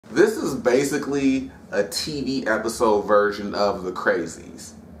This is basically a TV episode version of The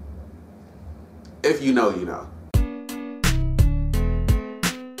Crazies. If you know, you know.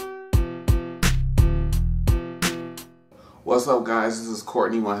 What's up, guys? This is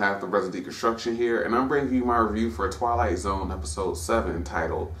Courtney, one half of Deconstruction here, and I'm bringing you my review for Twilight Zone episode 7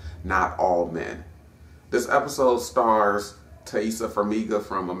 entitled Not All Men. This episode stars Taissa Farmiga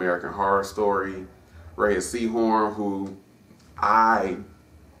from American Horror Story, Rhea Seehorn, who I'm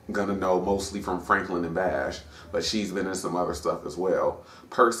gonna know mostly from Franklin and Bash, but she's been in some other stuff as well.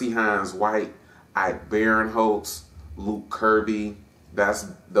 Percy Hines White, Ike Barinholtz, Luke Kirby. That's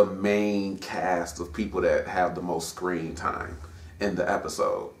the main cast of people that have the most screen time in the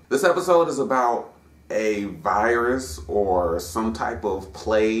episode. This episode is about a virus or some type of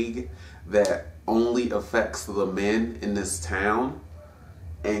plague that only affects the men in this town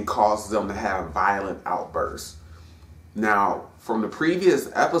and causes them to have violent outbursts. Now, from the previous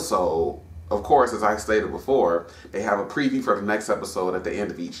episode, of course, as I stated before, they have a preview for the next episode at the end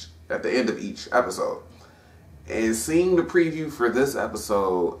of each episode. And seeing the preview for this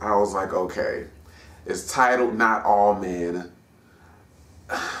episode, I was like, okay, it's titled Not All Men.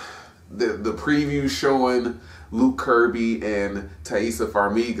 The preview showing Luke Kirby and Taissa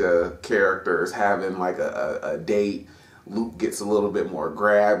Farmiga characters having like a date. Luke gets a little bit more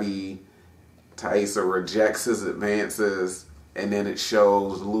grabby. Taissa rejects his advances. And then it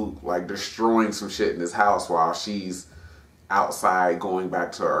shows Luke like destroying some shit in his house while she's outside going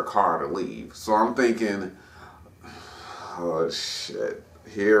back to her car to leave. So I'm thinking, oh shit,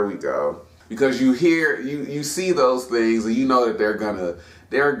 here we go. Because you see those things and you know that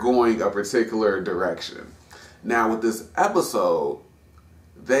they're going a particular direction. Now with this episode,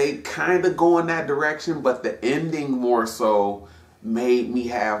 they kind of go in that direction, but the ending more so made me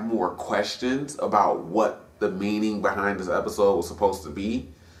have more questions about what the meaning behind this episode was supposed to be,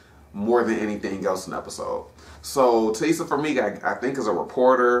 more than anything else in the episode. So Taissa Farmiga, I think, is a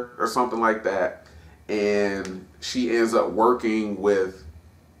reporter or something like that, and she ends up works with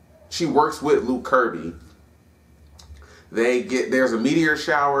Luke Kirby. There's a meteor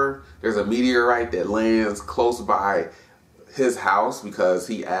shower. There's a meteorite that lands close by his house because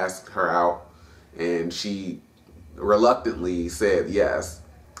he asked her out, and she reluctantly said yes.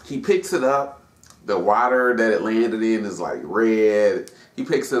 He picks it up. The water that it landed in is like red. He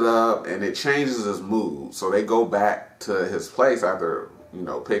picks it up and it changes his mood. So they go back to his place after,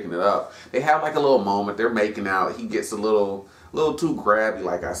 picking it up. They have like a little moment. They're making out. He gets a little too grabby,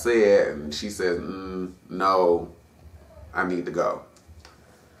 like I said. And she says, no, I need to go.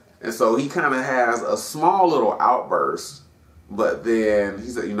 And so he kind of has a small little outburst. But then he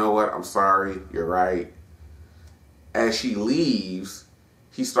said, you know what? I'm sorry. You're right. As she leaves,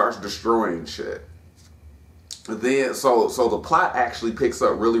 he starts destroying shit. Then, so the plot actually picks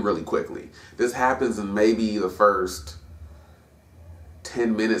up really, really quickly. This happens in maybe the first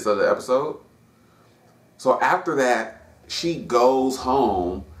 10 minutes of the episode. So after that, she goes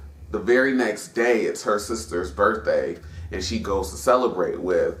home. The very next day, it's her sister's birthday, and she goes to celebrate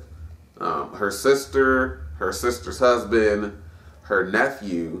with her sister, her sister's husband, her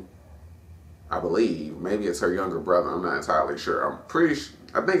nephew, I believe. Maybe it's her younger brother. I'm not entirely sure.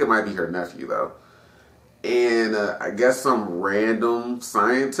 I think it might be her nephew, though. And I guess some random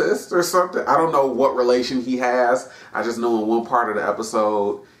scientist or something. I don't know what relation he has. I just know in one part of the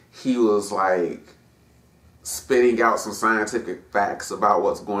episode, he was like spitting out some scientific facts about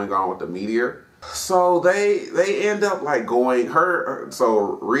what's going on with the meteor. So they end up like going,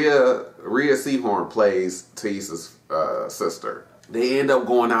 so Rhea Seehorn plays Taissa's sister. They end up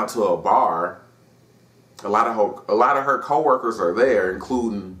going out to a bar. A lot of her coworkers are there,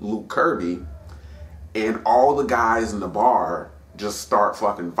 including Luke Kirby. And all the guys in the bar just start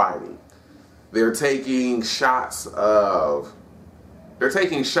fucking fighting. They're taking shots with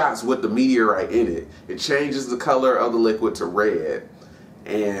the meteorite in it. It changes the color of the liquid to red.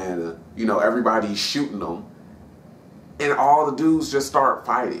 And, everybody's shooting them. And all the dudes just start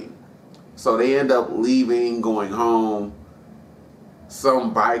fighting. So they end up leaving, going home.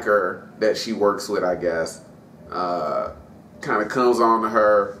 Some biker that she works with, I guess, kind of comes on to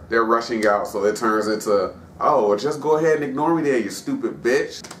her. They're rushing out, so it turns into, oh, well, just go ahead and ignore me then, you stupid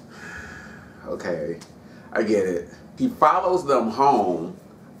bitch. Okay, I get it. He follows them home.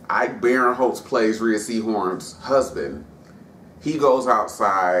 Ike Barinholtz plays Rhea Seehorn's husband. He goes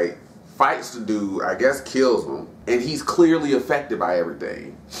outside, fights the dude, I guess kills him, and he's clearly affected by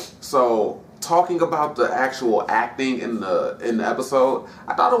everything. So, talking about the actual acting in the episode,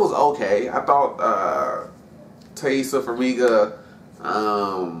 I thought it was okay. I thought Taissa Farmiga,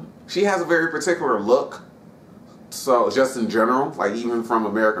 she has a very particular look. So just in general, like even from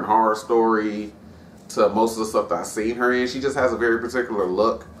American Horror Story to most of the stuff that I've seen her in, she just has a very particular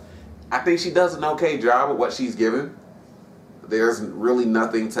look. I think she does an okay job of what she's given. There's really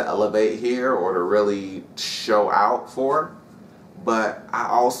nothing to elevate here or to really show out for. But I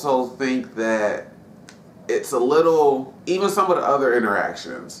also think that it's a little, even some of the other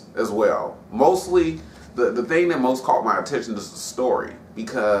interactions as well. Mostly, the thing that most caught my attention is the story,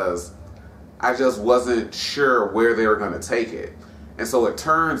 because I just wasn't sure where they were going to take it. And so it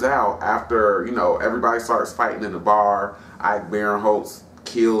turns out after, you know, everybody starts fighting in the bar, Ike Barinholtz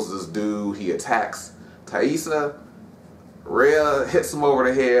kills this dude, he attacks Thaisa. Rhea hits him over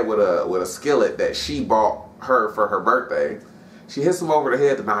the head with a skillet that she bought her for her birthday. She hits him over the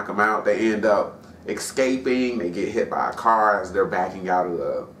head to knock him out. They end up escaping. They get hit by a car as they're backing out of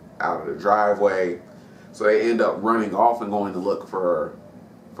the driveway. So they end up running off and going to look for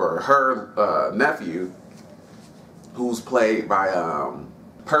her nephew, who's played by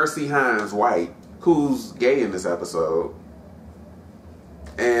Percy Hines White, who's gay in this episode.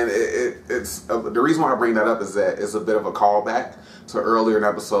 And it's the reason why I bring that up is that it's a bit of a callback to earlier in the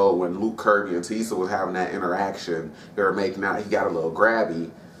episode when Luke Kirby and Tisa was having that interaction. They were making out, he got a little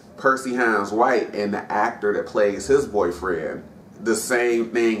grabby. Percy Hines White and the actor that plays his boyfriend, the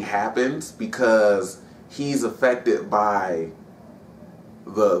same thing happens because he's affected by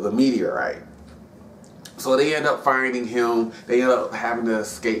the meteorite. So they end up finding him. They end up having to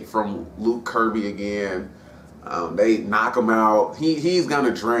escape from Luke Kirby again. They knock him out. He's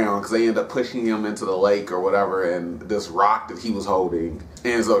gonna drown because they end up pushing him into the lake or whatever, and this rock that he was holding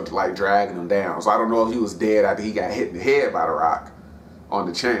ends up like dragging him down. So I don't know if he was dead after he got hit in the head by the rock on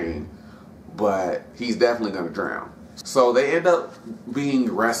the chain, but he's definitely gonna drown. So they end up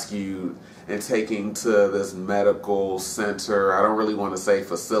being rescued and taken to this medical center. I don't really want to say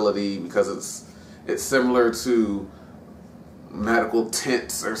facility because it's similar to medical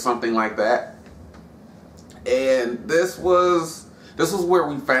tents or something like that. And this was where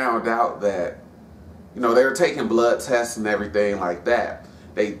we found out that, you know, they were taking blood tests and everything like that.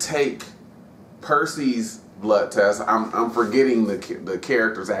 They take Percy's blood test. I'm forgetting the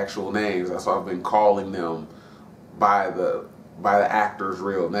characters' actual names. That's why I've been calling them by the actors'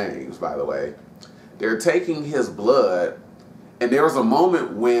 real names, by the way. They're taking his blood, and there was a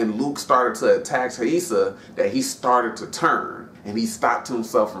moment when Luke started to attack Thaisa that he started to turn, and he stopped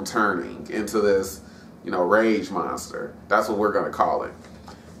himself from turning into this, you know, rage monster. That's what we're gonna call it.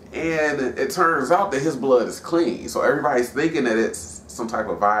 And it turns out that his blood is clean. So everybody's thinking that it's some type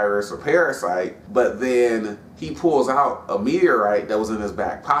of virus or parasite, but then he pulls out a meteorite that was in his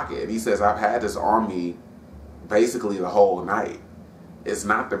back pocket. And he says, I've had this on me basically the whole night. It's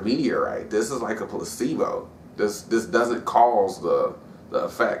not the meteorite. This is like a placebo. This doesn't cause the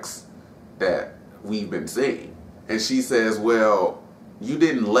effects that we've been seeing. And she says, well, you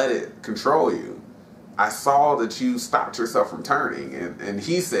didn't let it control you. I saw that you stopped yourself from turning. And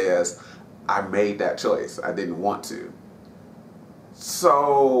he says, I made that choice. I didn't want to.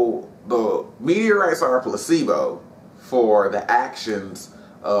 So the meteorites are a placebo for the actions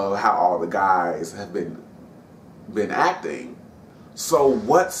of how all the guys have been acting. So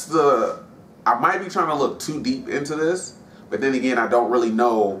I might be trying to look too deep into this, but then again, I don't really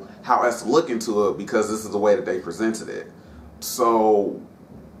know how else to look into it because this is the way that they presented it. So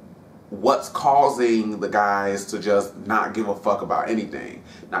what's causing the guys to just not give a fuck about anything,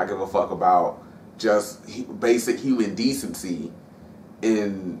 not give a fuck about just basic human decency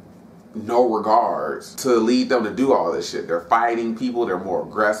in no regards to lead them to do all this shit? They're fighting people, they're more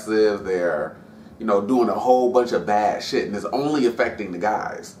aggressive, they're, you know, doing a whole bunch of bad shit, and it's only affecting the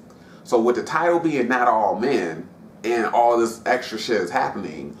guys. So with the title being Not All Men and all this extra shit is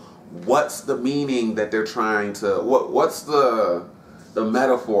happening, what's the meaning that they're trying to, what's the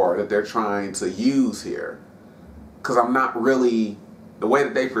metaphor that they're trying to use here? Because I'm not really, the way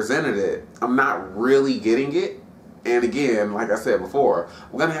that they presented it, I'm not really getting it. And again, like I said before,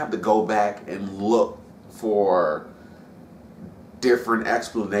 I'm going to have to go back and look for different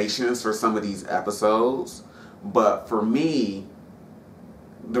explanations for some of these episodes. But for me,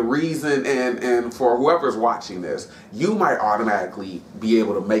 the reason, and for whoever's watching this, you might automatically be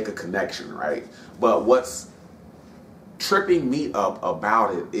able to make a connection, right? But what's tripping me up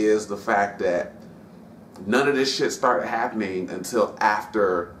about it is the fact that none of this shit started happening until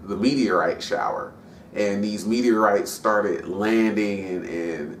after the meteorite shower. And these meteorites started landing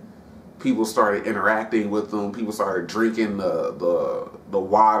and people started interacting with them. People started drinking the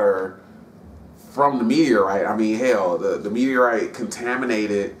water from the meteorite. I mean, hell, the meteorite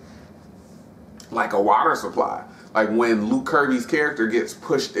contaminated like a water supply. Like when Luke Kirby's character gets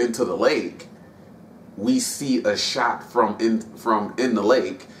pushed into the lake, we see a shot from in the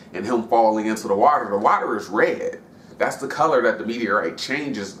lake and him falling into the water. The water is red. That's the color that the meteorite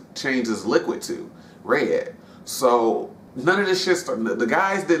changes liquid to, red. So none of this shit the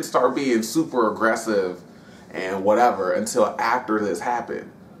guys didn't start being super aggressive and whatever until after this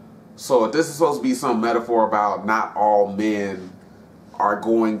happened. So if this is supposed to be some metaphor about not all men are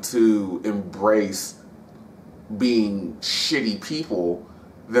going to embrace being shitty people,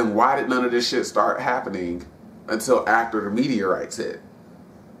 then why did none of this shit start happening until after the meteorites hit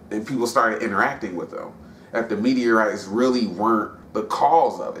and people started interacting with them? If the meteorites really weren't the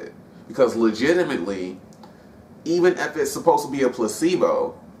cause of it. Because legitimately, even if it's supposed to be a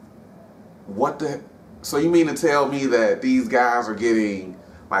placebo, so you mean to tell me that these guys are getting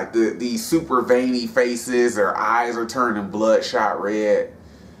like these super veiny faces, their eyes are turning bloodshot red,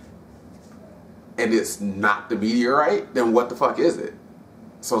 and it's not the meteorite? Then what the fuck is it?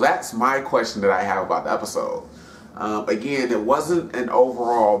 So that's my question that I have about the episode. Again, it wasn't an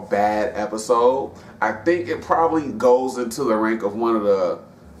overall bad episode. I think it probably goes into the rank of one of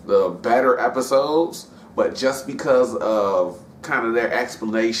the better episodes, but just because of kind of their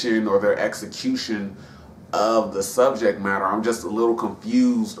explanation or their execution of the subject matter, I'm just a little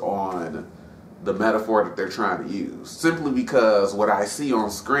confused on the metaphor that they're trying to use. Simply because what I see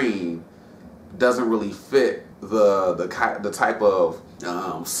on screen doesn't really fit the type of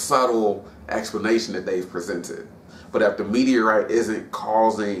subtle explanation that they've presented. But if the meteorite isn't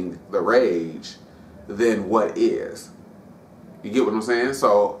causing the rage, then what is? You get what I'm saying?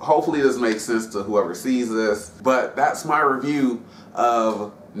 So hopefully this makes sense to whoever sees this. But that's my review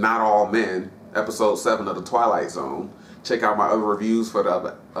of Not All Men, episode 7 of the Twilight Zone. Check out my other reviews for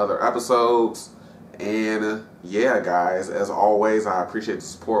the other episodes. And yeah, guys, as always, I appreciate the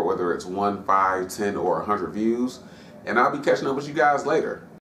support, whether it's 1, 5, 10, or 100 views. And I'll be catching up with you guys later.